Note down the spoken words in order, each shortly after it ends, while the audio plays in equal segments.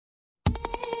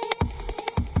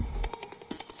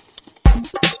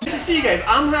Nice to see you guys.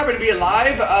 I'm happy to be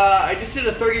alive. I just did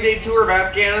a 30-day tour of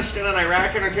Afghanistan and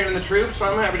Iraq entertaining the troops,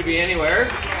 so I'm happy to be anywhere.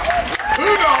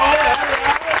 Thank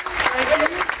you.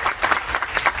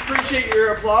 Appreciate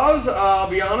your applause. I'll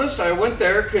be honest, I went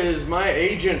there because my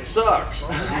agent sucks.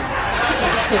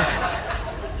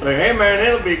 Like, hey man,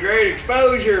 it'll be great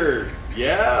exposure.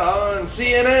 Yeah, on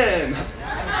CNN.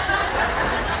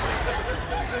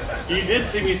 He did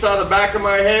see me, saw the back of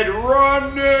my head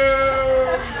running.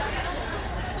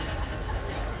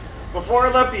 Before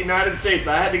I left the United States,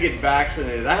 I had to get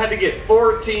vaccinated. I had to get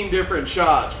 14 different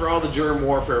shots for all the germ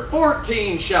warfare.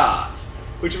 14 shots,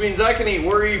 which means I can eat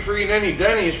worry-free in any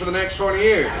Denny's for the next 20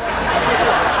 years.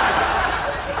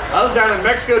 I was down in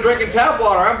Mexico drinking tap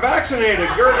water. I'm vaccinated.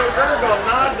 Gurgle, gurgle,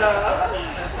 nada.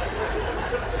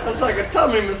 That's like a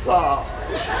tummy massage.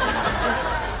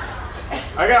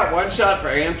 I got one shot for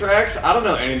anthrax. I don't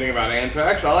know anything about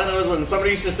anthrax. All I know is when somebody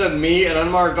used to send me an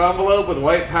unmarked envelope with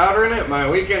white powder in it, my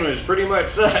weekend was pretty much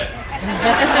set.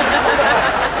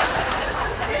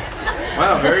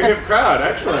 Wow, very hip crowd.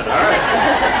 Excellent. All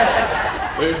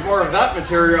right. There's more of that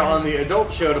material on the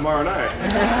adult show tomorrow night.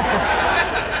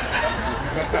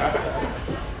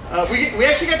 We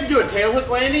actually got to do a tailhook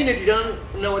landing. If you don't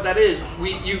know what that is,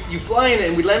 you fly in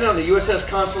and we landed on the USS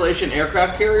Constellation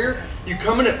aircraft carrier. You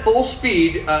come in at full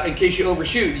speed in case you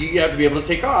overshoot. You have to be able to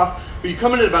take off. But you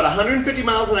come in at about 150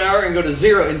 miles an hour and go to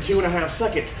 0 in 2.5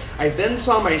 seconds. I then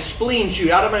saw my spleen shoot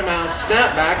out of my mouth,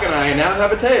 snap back, and I now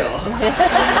have a tail.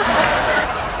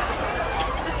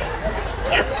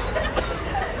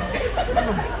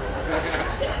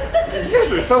 You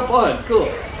guys are so fun.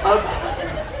 Cool.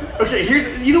 Okay,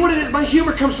 you know what it is? My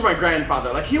humor comes from my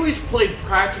grandfather. Like, he always played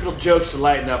practical jokes to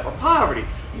lighten up our poverty.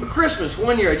 For Christmas,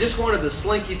 one year, I just wanted the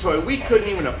Slinky toy. We couldn't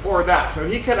even afford that, so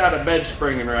he cut out a bed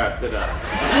spring and wrapped it up.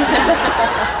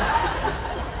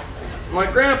 I'm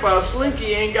like, Grandpa,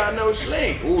 Slinky ain't got no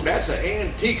slink. Ooh, that's an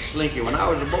antique Slinky. When I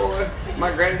was a boy, my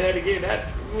granddaddy gave that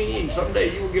to me, and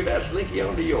someday you will give that Slinky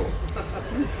on to yours.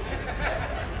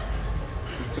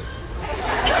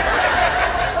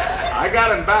 I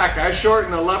got him back. I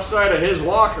shortened the left side of his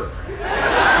walker.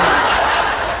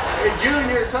 Hey,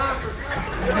 Junior, time for...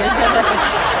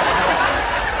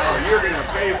 Oh, you're gonna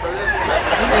pay for this.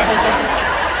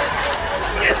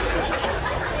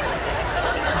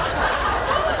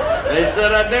 They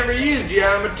said I'd never use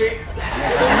geometry.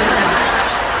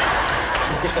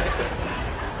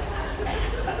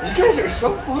 You guys are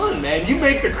so fun, man. You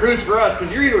make the cruise for us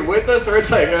because you're either with us or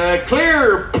it's like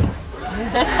clear.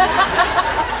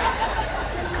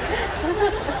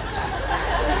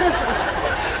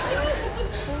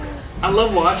 I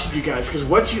love watching you guys because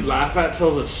what you laugh at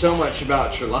tells us so much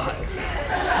about your life.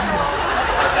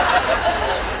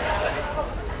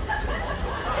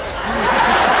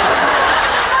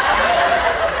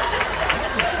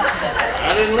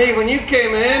 I didn't leave when you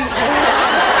came in.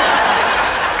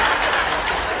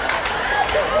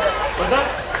 What's that?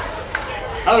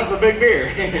 Oh, it's the big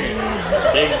beer.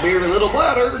 Big beer, little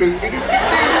bladder.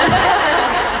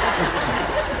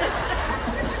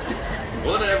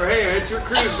 Whatever, hey, it's your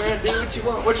cruise, man. Do what you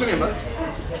want. What's your name, bud?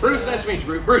 Bruce, nice to meet you,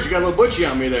 Bruce. Bruce, you got a little butchie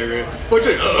on me there. What's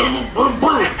your name?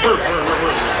 Bruce.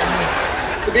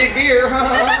 It's a big beer.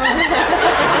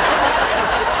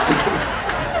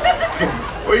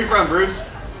 Where are you from, Bruce?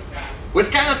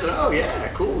 Wisconsin. Oh, yeah,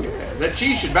 cool. Yeah. That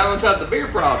cheese should balance out the beer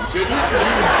problem, shouldn't it?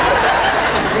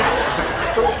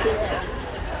 Cool.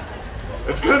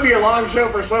 It's going to be a long show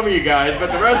for some of you guys,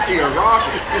 but the rest of you are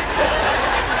rocking.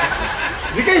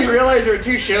 Do you guys realize there are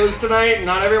 2 shows tonight and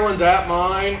not everyone's at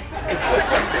mine?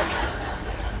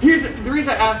 Here's the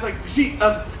reason I asked, like, see,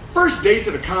 first dates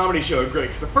at a comedy show are great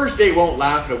because the first date won't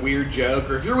laugh at a weird joke,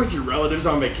 or if you're with your relatives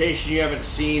on vacation you haven't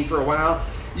seen for a while,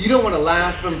 you don't want to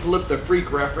laugh and flip the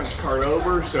freak reference card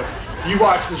over, so you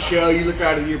watch the show, you look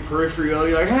out of your peripheral,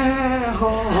 you're like, ah,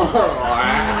 oh,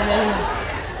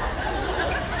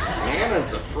 man,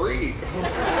 it's a freak.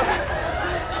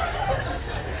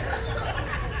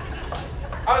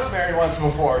 I was married once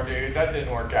before, dude. That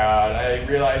didn't work out. I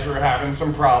realized we were having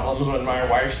some problems when my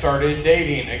wife started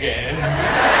dating again.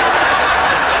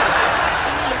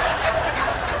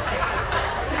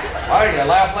 Why, you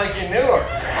laugh like you knew her.